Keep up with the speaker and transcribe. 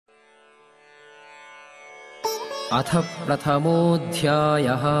अथ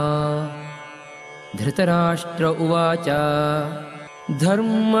प्रथमोऽध्यायः। धृतराष्ट्र उवाच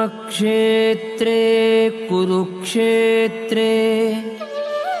धर्मक्षेत्रे कुरुक्षेत्रे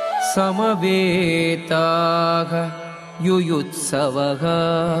समवेताः युयुत्सवः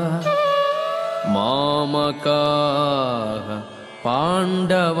मामकाः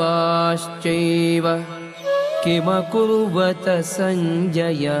पाण्डवाश्चैव किमकुर्वत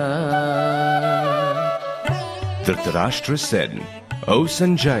Sanjaya. Dhritarashtra said, O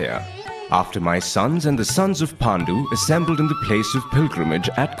Sanjaya, after my sons and the sons of Pandu assembled in the place of pilgrimage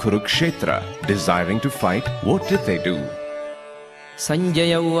at Kurukshetra, desiring to fight, what did they do?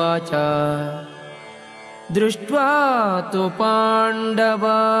 Sanjaya uvacha दृष्ट्वा तु पाण्डवानीकं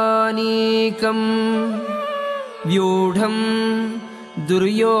व्यूढं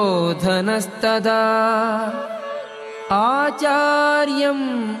दुर्योधनस्तदा आचार्यम्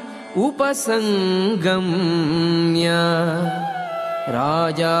उपसंगम्य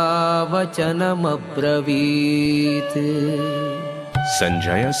राजा वचनमब्रवीत्।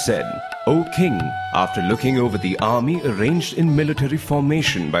 Sanjaya said, O king, after looking over the army arranged in military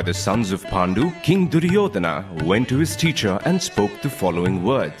formation by the sons of Pandu, King Duryodhana went to his teacher and spoke the following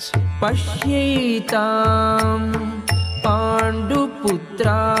words. Pashyaitam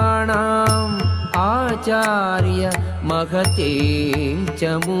Panduputranam Acharya Magatem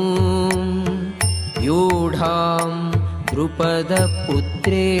Chamum Yudham Drupada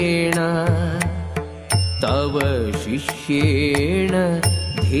Putrena Tava Shishyena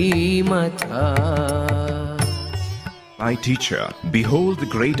Dhimata. My teacher, behold the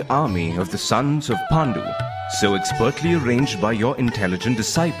great army of the sons of Pandu, so expertly arranged by your intelligent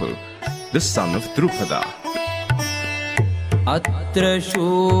disciple, the son of Drupada. Atra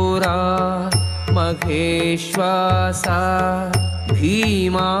Shura Maheshwasa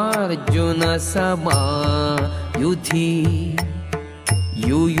Bhimarjuna Sama Yudhi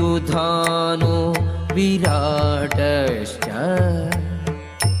Yuyudhano Viratascha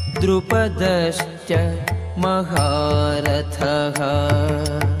Drupadascha Maharathaha.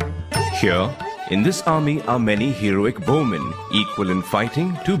 Here, in this army are many heroic bowmen, equal in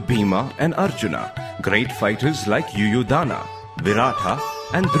fighting to Bhima and Arjuna, great fighters like Yuyudhana, Virata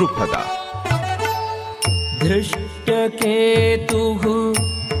and Drupada. Dhrishtaketuhu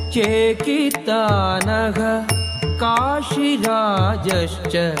Chekitanaha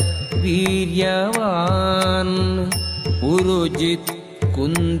Kashirajascha Viryavan Urujit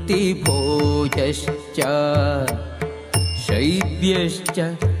Kunti Bhojascha Shaibyascha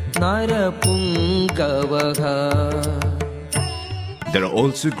Narapungavaha. There are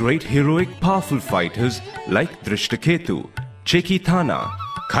also great heroic powerful fighters like Drishtaketu, Chekitana,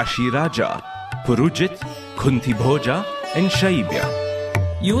 Kashiraja, Purujit, Kunti Bhoja and Shaibya.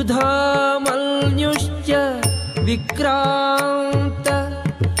 Yudhamanyuscha Vikranta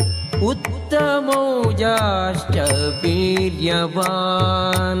Uttamojascha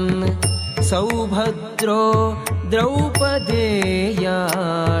Viryavan Saubhadro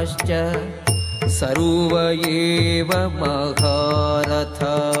Draupadeyascha Sarvayeva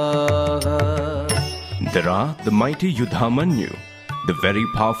Maharathaha. There are the mighty Yudhamanyu, the very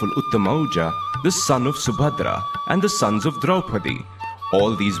powerful Uttamaoja, the son of Subhadra and the sons of Draupadi.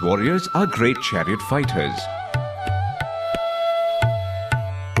 All these warriors are great chariot fighters.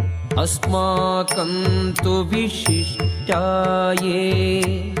 Asmakam tu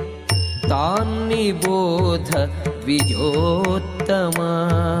vishishtaye Tani bodha dvijottama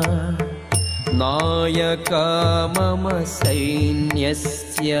Nayaka mama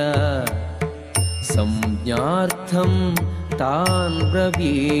sainyasya Samjnartham tan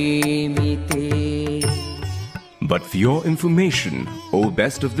bravimite. But for your information, O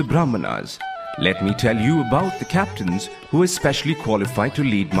best of the Brahmanas, let me tell you about the captains who are specially qualified to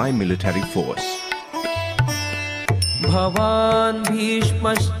lead my military force. Bhavan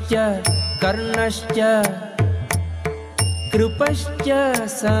Bhishmascha Karnascha Krupascha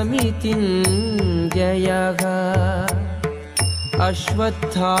Samitinjayaha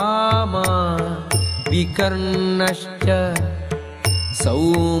Ashwathama Vikarnascha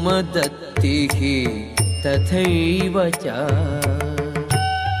Saumadattihi Tathaivacha.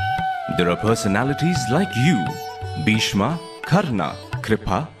 There are personalities like you, Bhishma, Karna,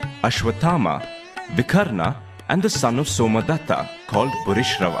 Kripa, Ashwathama, Vikarna and the son of Somadatta called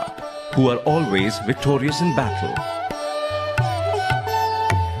Burishrava, who are always victorious in battle.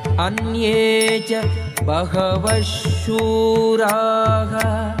 Anyeja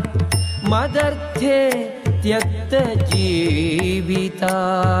Bhavashuraha Madarte Tyakta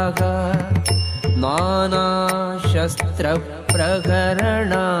Jivitaha Nana Shastra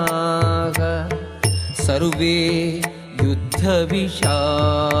Pragaranaha सर्वे युद्धविशारदाः.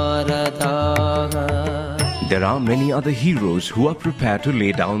 There are many other heroes who are prepared to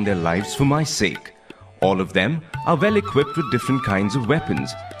lay down their lives for my sake. All of them are well equipped with different kinds of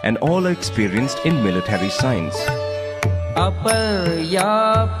weapons and all are experienced in military science.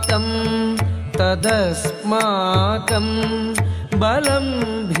 Aparyaptam tadasmakam balam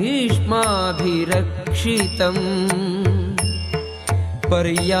bhishmabhirakshitam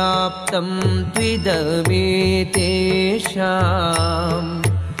paryaptam tvidamete-sham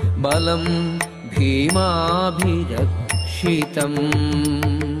balam bhimabhirakshitam.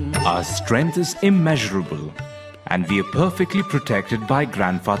 Our strength is immeasurable and we are perfectly protected by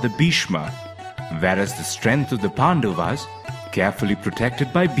grandfather Bhishma, whereas the strength of the Pandavas, carefully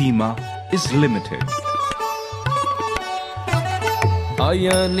protected by Bhima, is limited.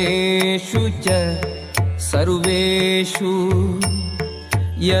 Ayaneshu cha sarveshu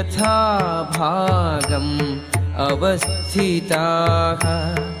yatha bhagam avasthitaha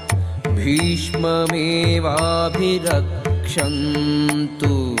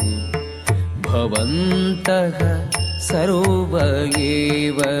bhishmamevabhirakshantu bhavantaha sarva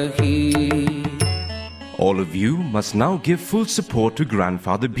eva hi. All of you must now give full support to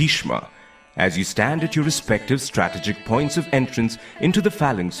grandfather Bhishma as you stand at your respective strategic points of entrance into the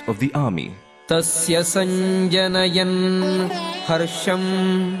phalanx of the army. Tasya sanjanayan harsham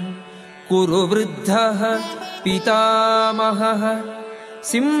kuru vruddhah pitamahah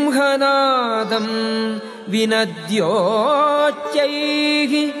simhanadam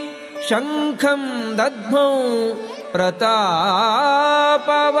vinadyochaihi shankham dadmau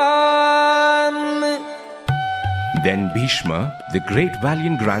pratapavan. Then Bhishma, the great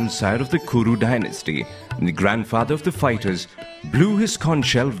valiant grandsire of the Kuru dynasty, and the grandfather of the fighters, blew his conch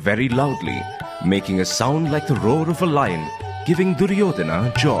shell very loudly, making a sound like the roar of a lion, giving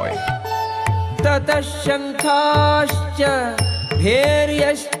Duryodhana joy. Tatashankhascha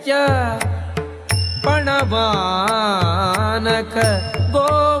bheryascha panavanaka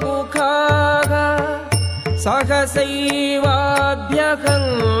gomukhaga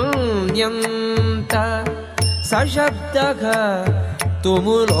sahasaivaabhyakanyanta sashabdaha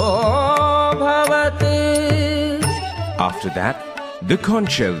tumulo bhavat. After that, the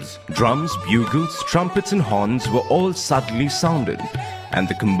conch shells, drums, bugles, trumpets and horns were all suddenly sounded, and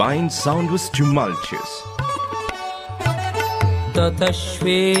the combined sound was tumultuous.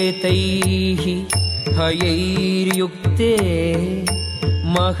 Tatashvetaihi hayair-yukte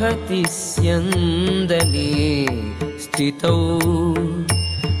mahati syandane stitau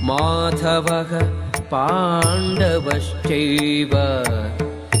madhavaha pandavaschaiva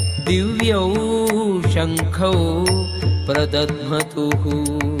divyau shankhau pradadmatuhu.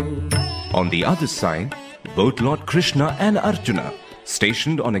 On the other side, both Lord Krishna and Arjuna,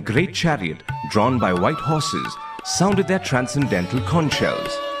 stationed on a great chariot drawn by white horses, sounded their transcendental conch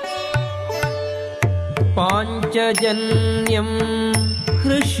shells. Panchajanyam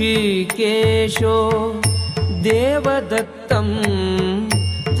Hrishikesho Devadattam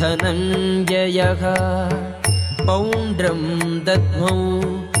Dhananjayaha Poundram Dadmau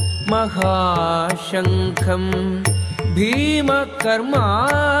Mahashankham Bhima Karma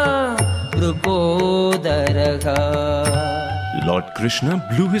Drukodaraha. Lord Krishna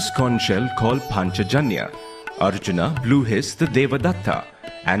blew his conch shell called Panchajanya. Arjuna blew his, the Devadatta,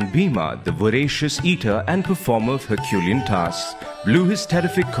 and Bhima, the voracious eater and performer of Herculean tasks, blew his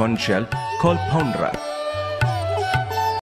terrific conch shell called Poundra.